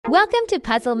Welcome to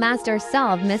Puzzle Master.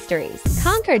 Solve mysteries,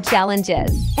 conquer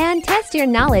challenges, and test your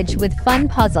knowledge with fun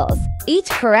puzzles. Each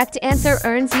correct answer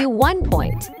earns you 1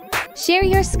 point. Share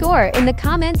your score in the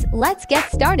comments. Let's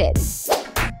get started.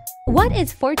 What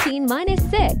is 14 minus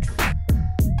 6?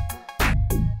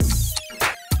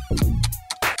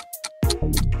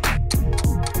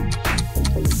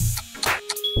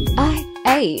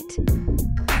 Eight.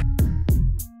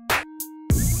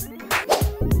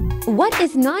 What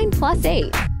is 9 plus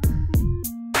 8? .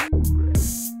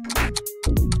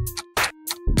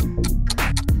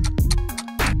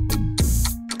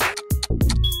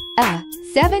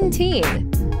 17.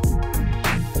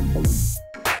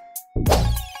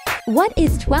 What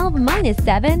is 12 minus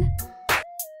 7? .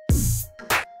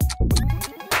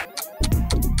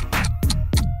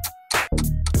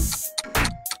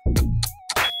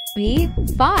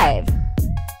 5.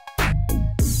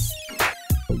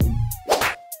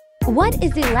 What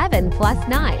is 11 plus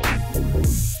 9? .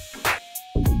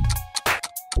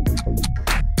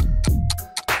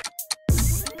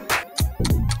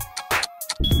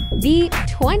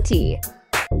 20.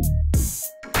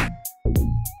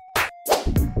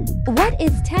 What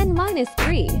is 10 minus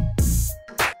 3? .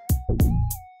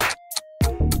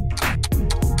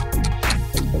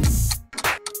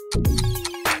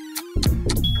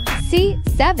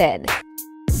 7.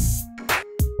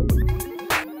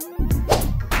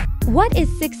 What is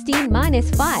 16 minus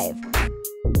 5? .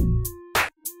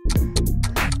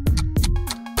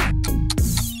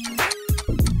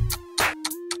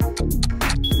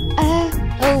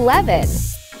 11.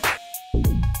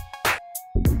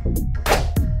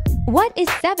 What is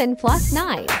 7 plus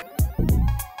 9? .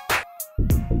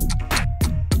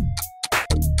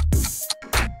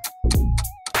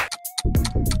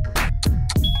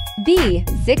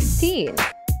 16.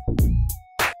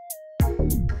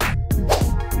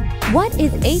 What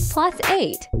is 8 plus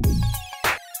 8? .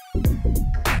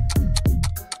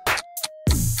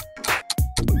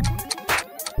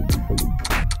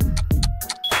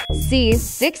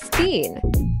 16.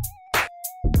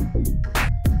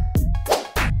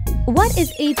 What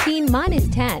is 18 minus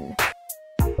 10? .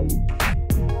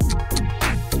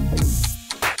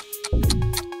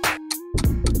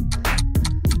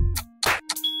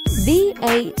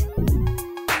 8.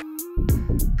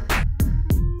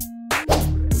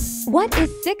 What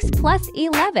is 6 plus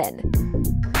 11? .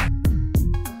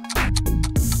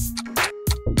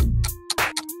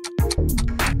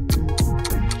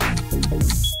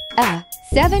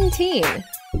 17.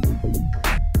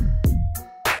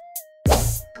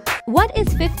 What is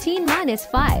 15 minus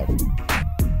 5? .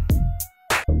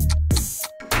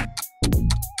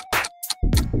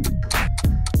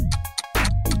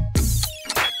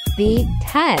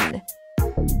 10.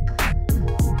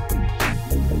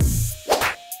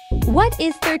 What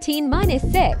is 13 minus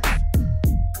 6? .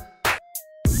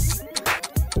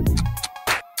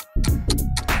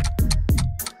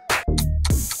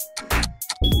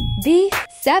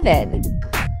 7.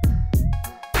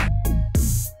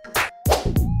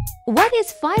 What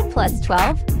is 5 plus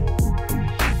 12? .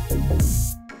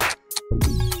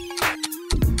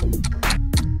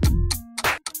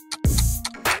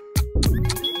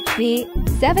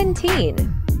 17.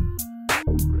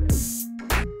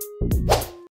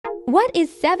 What is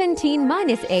 17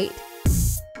 minus 8? .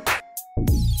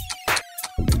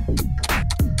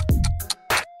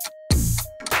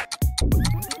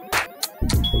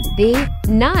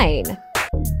 9.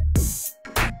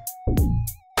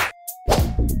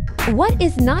 What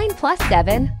is 9 plus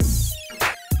 7? .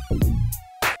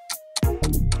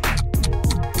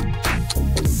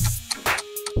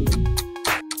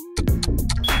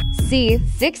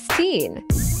 16.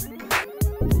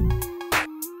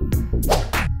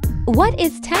 What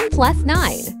is 10 plus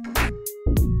 9? .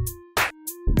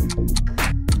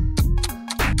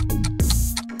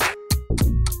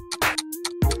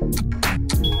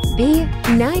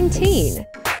 19.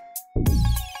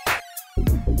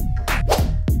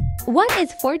 What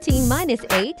is 14 minus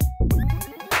 8? .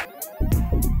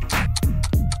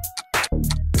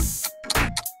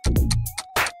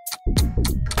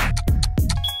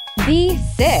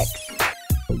 6.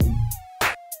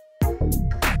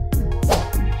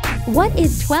 What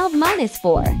is 12 minus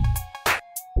 4? .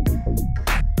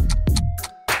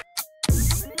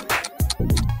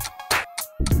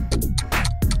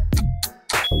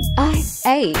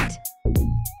 8.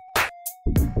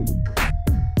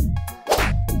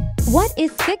 What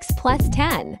is 6 plus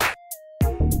 10? .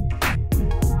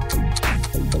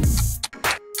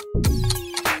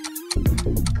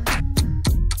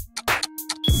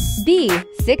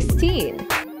 16.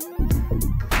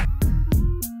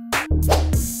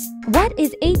 What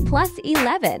is 8 plus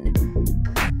 11?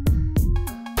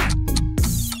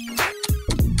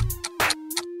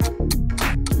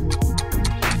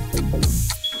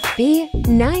 B.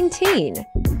 19.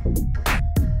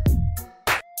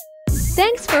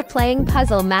 Thanks for playing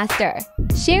Puzzle Master.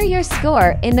 Share your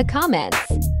score in the comments.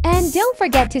 And don't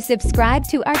forget to subscribe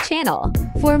to our channel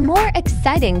for more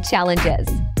exciting challenges.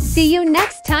 See you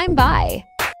next time. Bye.